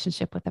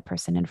relationship with the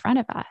person in front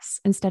of us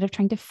instead of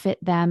trying to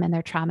fit them and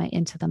their trauma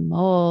into the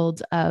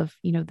mold of,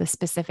 the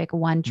specific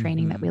one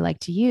training that we like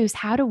to use.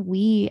 How do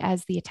we,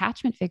 as the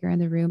attachment figure in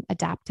the room,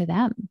 adapt to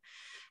them?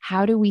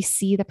 How do we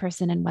see the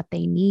person and what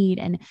they need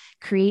and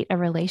create a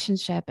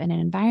relationship and an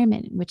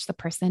environment in which the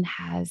person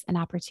has an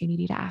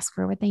opportunity to ask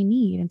for what they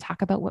need and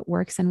talk about what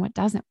works and what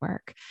doesn't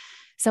work?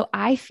 So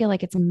I feel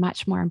like it's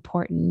much more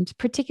important,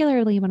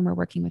 particularly when we're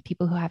working with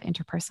people who have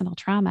interpersonal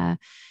trauma,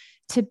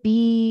 to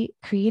be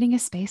creating a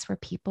space where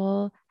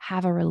people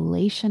have a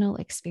relational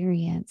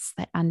experience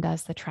that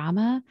undoes the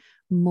trauma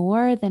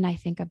more than I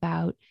think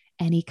about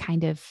any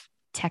kind of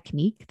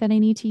technique that I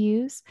need to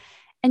use.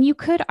 And you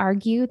could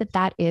argue that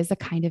that is a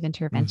kind of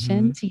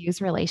intervention to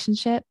use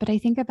relationship, but I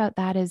think about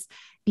that as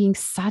being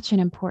such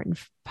an important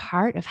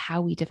part of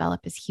how we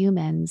develop as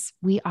humans.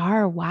 We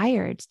are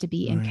wired to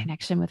be in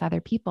connection with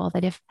other people,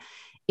 that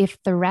if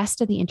the rest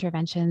of the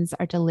interventions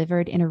are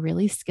delivered in a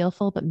really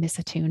skillful but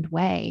misattuned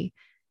way,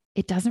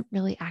 it doesn't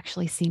really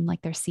actually seem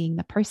like they're seeing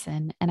the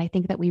person. And I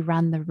think that we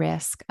run the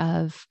risk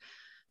of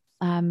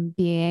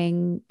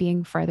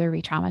being further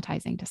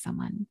re-traumatizing to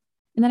someone.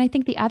 And then I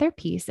think the other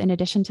piece, in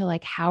addition to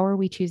like, how are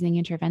we choosing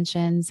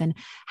interventions and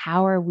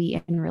how are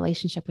we in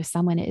relationship with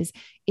someone, is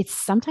it's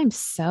sometimes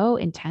so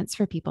intense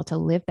for people to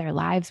live their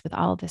lives with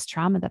all of this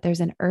trauma that there's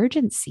an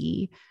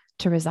urgency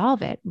to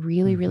resolve it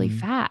really, really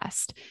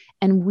fast.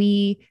 And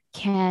we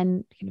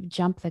can kind of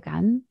jump the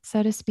gun,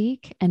 so to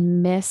speak,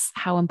 and miss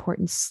how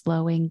important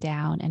slowing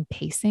down and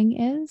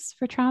pacing is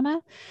for trauma.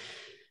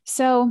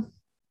 So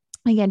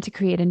again, to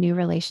create a new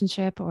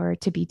relationship or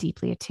to be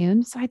deeply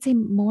attuned. So I'd say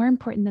more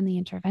important than the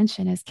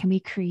intervention is, can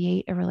we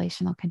create a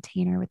relational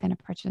container within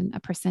a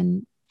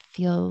person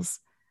feels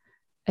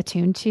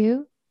attuned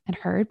to and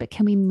heard, but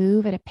can we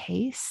move at a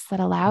pace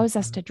that allows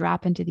us to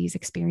drop into these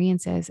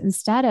experiences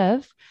instead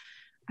of,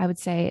 I would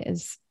say,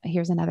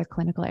 here's another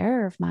clinical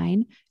error of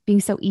mine, being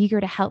so eager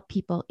to help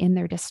people in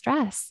their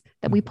distress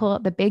that we pull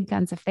out the big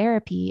guns of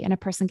therapy and a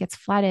person gets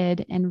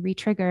flooded and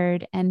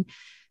re-triggered and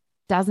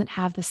doesn't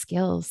have the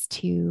skills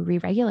to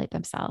re-regulate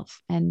themselves,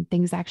 and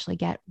things actually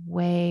get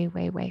way,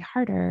 way, way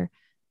harder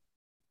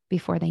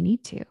before they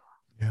need to.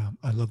 Yeah,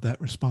 I love that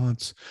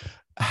response.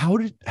 How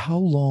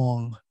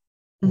long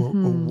or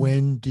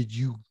when did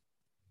you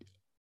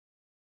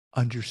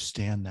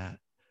understand that?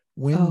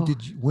 When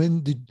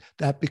did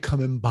that become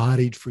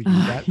embodied for you?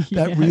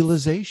 That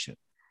realization?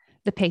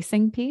 The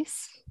pacing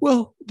piece?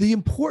 Well, the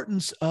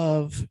importance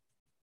of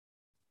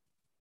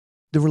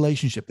the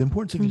relationship, the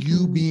importance of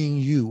you,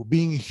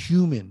 being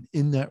human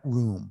in that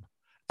room,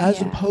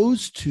 as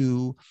opposed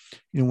to,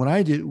 when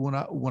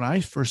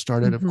I first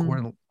started, of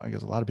course, I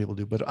guess a lot of people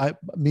do, but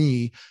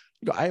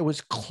I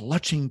was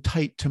clutching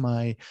tight to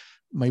my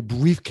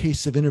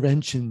briefcase of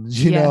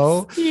interventions,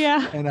 know?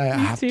 Yeah. And I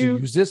have to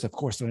use this. Of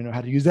course, I know how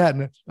to use that.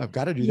 And I've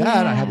got to do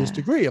that. I have this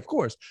degree, of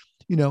course,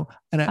 and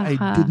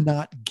I did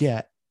not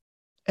get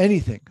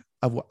anything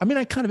of what,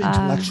 I kind of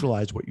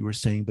intellectualized what you were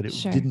saying, but it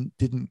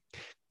didn't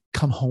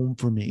come home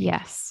for me.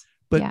 Yes.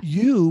 But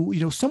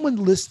someone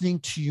listening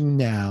to you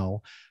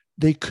now,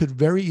 they could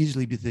very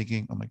easily be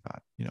thinking, oh my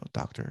God,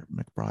 Dr.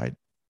 McBride,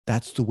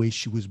 that's the way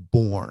she was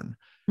born.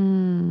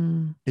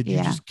 You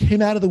just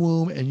came out of the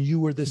womb and you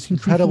were this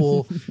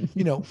incredible,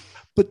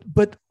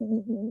 but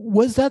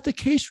was that the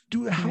case?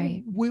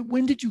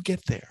 When did you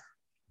get there?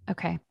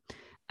 Okay.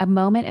 A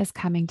moment is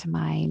coming to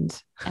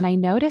mind, and I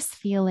notice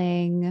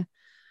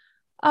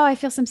I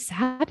feel some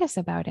sadness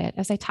about it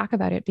as I talk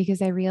about it,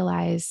 because I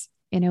realize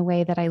in a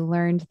way that I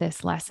learned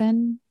this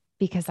lesson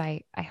because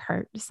I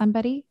hurt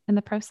somebody in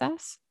the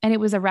process. And it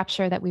was a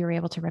rupture that we were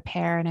able to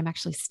repair. And I'm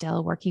actually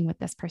still working with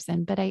this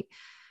person. But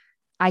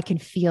I can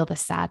feel the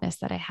sadness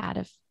that I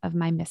had of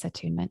my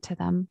misattunement to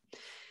them.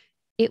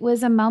 It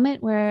was a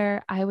moment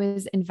where I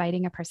was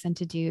inviting a person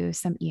to do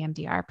some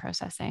EMDR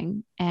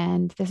processing.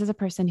 And this is a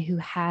person who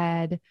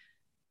had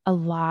a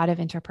lot of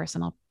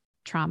interpersonal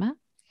trauma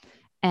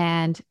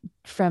and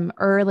from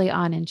early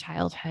on in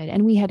childhood.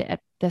 And we had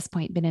at this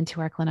point been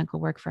into our clinical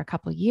work for a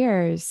couple of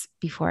years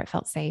before it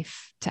felt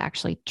safe to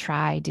actually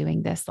try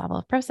doing this level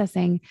of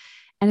processing.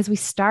 And as we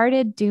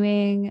started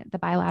doing the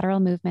bilateral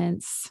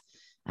movements,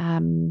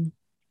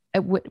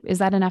 is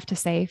that enough to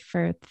say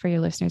for your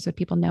listeners? Would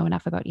people know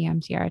enough about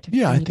EMDR to?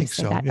 Yeah, I think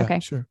so. That? Yeah,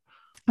 okay, sure.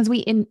 As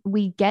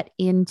we get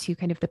into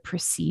kind of the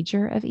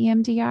procedure of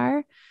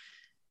EMDR,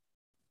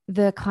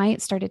 the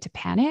client started to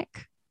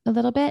panic a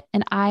little bit,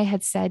 and I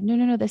had said,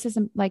 no, this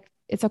isn't like,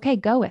 it's okay,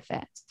 go with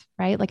it,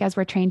 right? Like as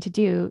we're trained to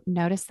do,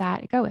 notice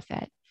that, go with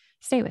it,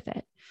 stay with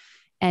it.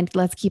 And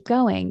let's keep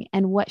going.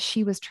 And what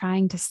she was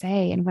trying to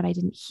say and what I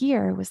didn't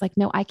hear was like,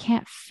 no, I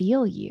can't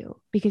feel you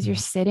because you're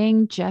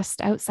sitting just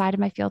outside of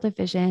my field of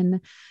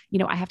vision.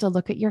 I have to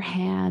look at your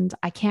hand.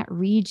 I can't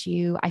read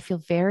you. I feel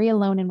very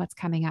alone in what's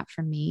coming up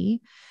for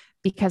me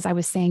because I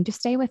was saying,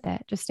 just stay with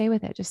it, just stay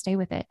with it, just stay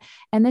with it.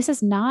 And this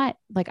is not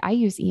like, I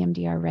use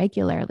EMDR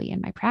regularly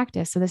in my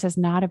practice. So this is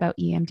not about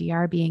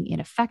EMDR being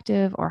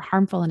ineffective or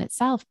harmful in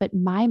itself, but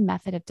my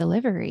method of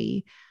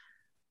delivery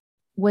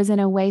was in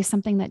a way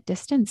something that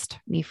distanced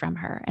me from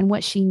her. And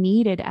what she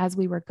needed as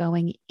we were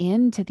going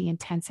into the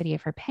intensity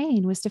of her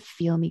pain was to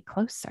feel me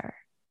closer,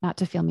 not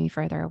to feel me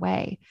further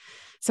away.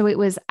 So it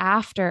was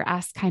after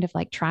us kind of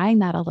like trying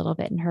that a little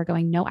bit and her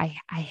going, no, I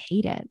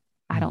hate it.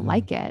 I don't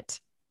like it.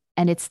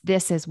 And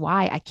this is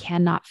why I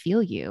cannot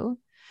feel you,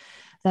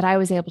 that I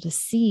was able to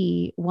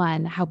see,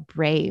 one, how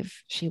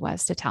brave she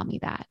was to tell me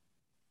that.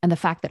 And the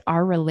fact that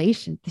our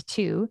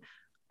relationship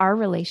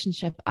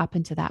up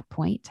until that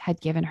point had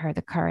given her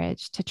the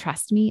courage to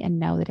trust me and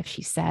know that if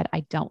she said, I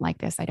don't like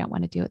this, I don't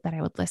want to do it, that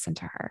I would listen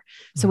to her.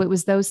 So it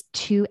was those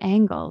two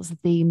angles,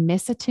 the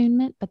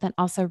misattunement, but then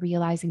also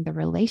realizing the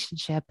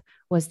relationship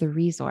was the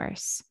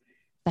resource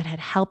that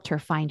had helped her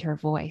find her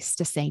voice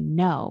to say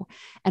no.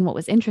 And what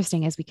was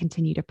interesting as we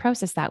continue to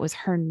process that was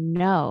her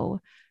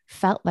no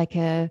felt like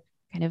a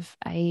kind of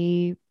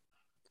a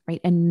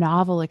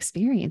novel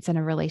experience in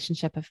a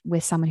relationship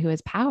with someone who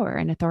has power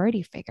and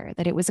authority figure,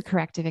 that it was a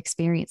corrective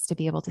experience to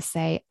be able to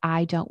say,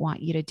 I don't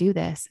want you to do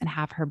this, and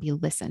have her be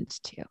listened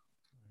to.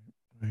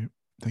 Right.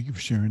 Thank you for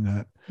sharing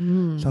that.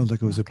 Sounds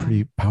like it was a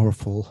pretty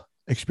powerful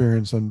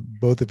experience on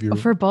both of your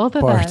for both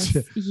of parts.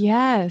 us.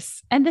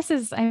 Yes. And this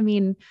is,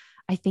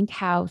 I think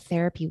how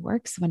therapy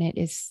works when it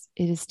is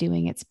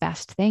doing its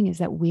best thing is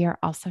that we are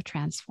also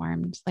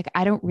transformed. Like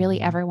I don't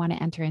really ever want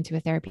to enter into a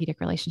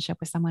therapeutic relationship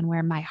with someone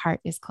where my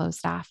heart is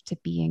closed off to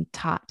being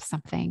taught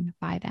something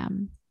by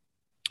them.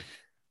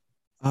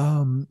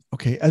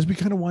 Okay. As we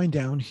kind of wind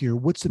down here,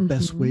 what's the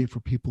best way for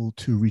people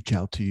to reach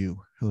out to you,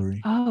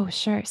 Hillary? Oh,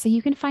 sure. So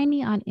you can find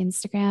me on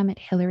Instagram at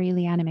Hillary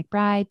Leanna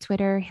McBride,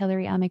 Twitter,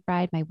 Hillary L.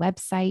 McBride, my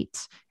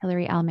website,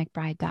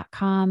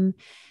 HillaryLMcBride.com.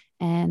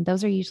 And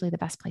those are usually the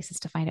best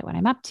places to find out what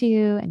I'm up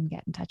to and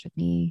get in touch with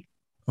me.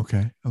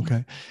 Okay.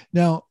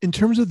 Now, in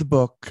terms of the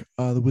book,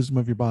 The Wisdom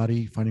of Your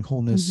Body, Finding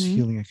Wholeness,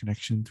 Healing and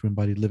Connection through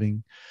Embodied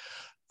Living,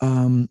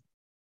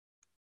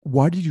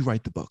 why did you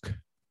write the book?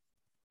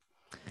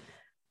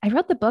 I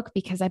wrote the book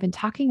because I've been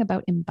talking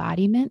about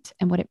embodiment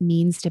and what it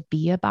means to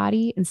be a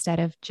body instead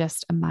of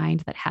just a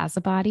mind that has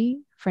a body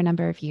for a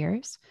number of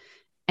years.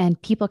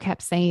 And people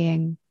kept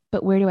saying,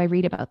 but where do I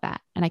read about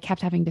that? And I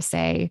kept having to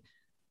say,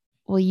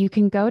 well, you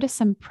can go to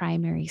some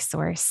primary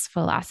source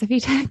philosophy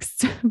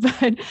texts,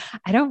 but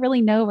I don't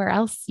really know where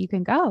else you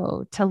can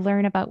go to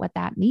learn about what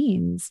that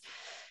means.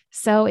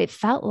 So it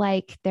felt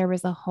like there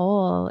was a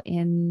hole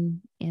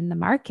in the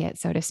market,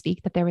 so to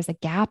speak, that there was a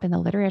gap in the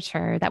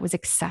literature that was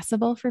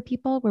accessible for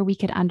people where we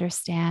could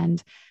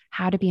understand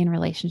how to be in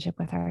relationship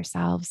with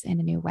ourselves in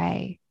a new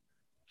way.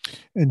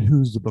 And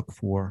who's the book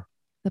for?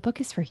 The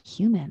book is for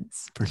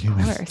humans, of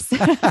course,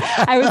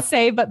 I would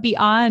say, but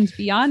beyond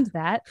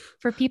that,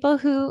 for people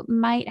who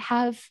might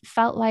have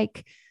felt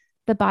like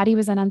the body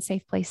was an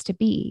unsafe place to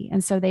be.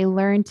 And so they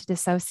learn to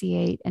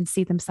dissociate and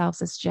see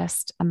themselves as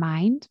just a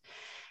mind.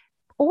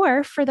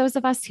 Or for those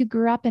of us who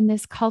grew up in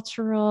this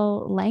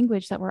cultural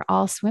language that we're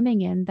all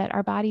swimming in, that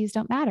our bodies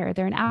don't matter.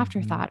 They're an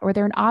afterthought, or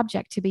they're an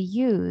object to be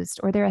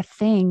used, or they're a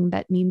thing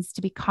that needs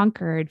to be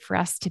conquered for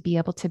us to be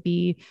able to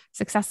be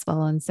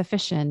successful and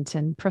sufficient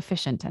and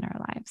proficient in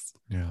our lives.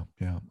 Yeah.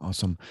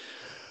 Awesome.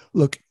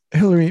 Look,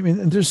 Hillary,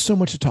 and there's so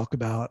much to talk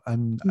about.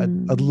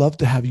 I'd love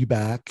to have you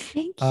back.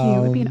 Thank you.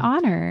 It would be an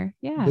honor.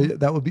 Yeah.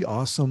 That would be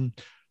awesome.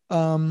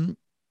 Thank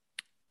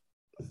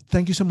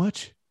you so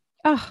much.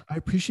 Oh, I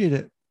appreciate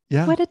it.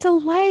 Yeah. What a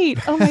delight.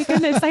 Oh my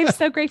goodness. I'm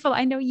so grateful.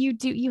 I know you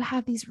do. You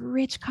have these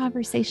rich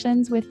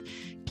conversations with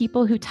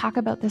people who talk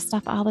about this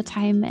stuff all the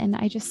time. And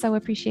I just so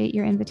appreciate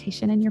your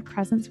invitation and your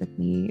presence with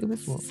me. It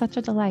was such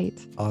a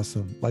delight.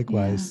 Awesome.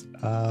 Likewise.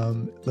 Yeah.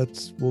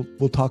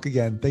 We'll talk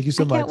again. Thank you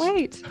so much. I can't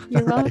wait.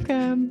 You're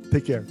welcome.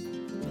 Take care.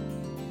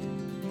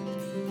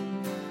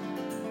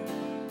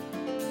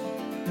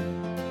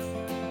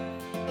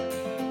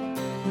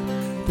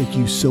 Thank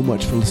you so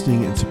much for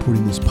listening and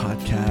supporting this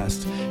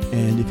podcast.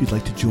 And if you'd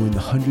like to join the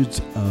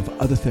hundreds of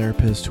other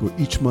therapists who are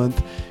each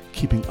month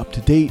keeping up to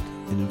date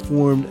and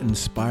informed and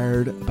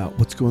inspired about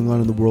what's going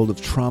on in the world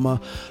of trauma,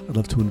 I'd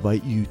love to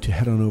invite you to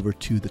head on over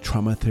to the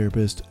Trauma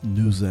Therapist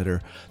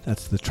newsletter.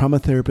 That's the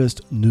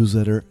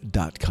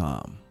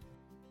traumatherapistnewsletter.com.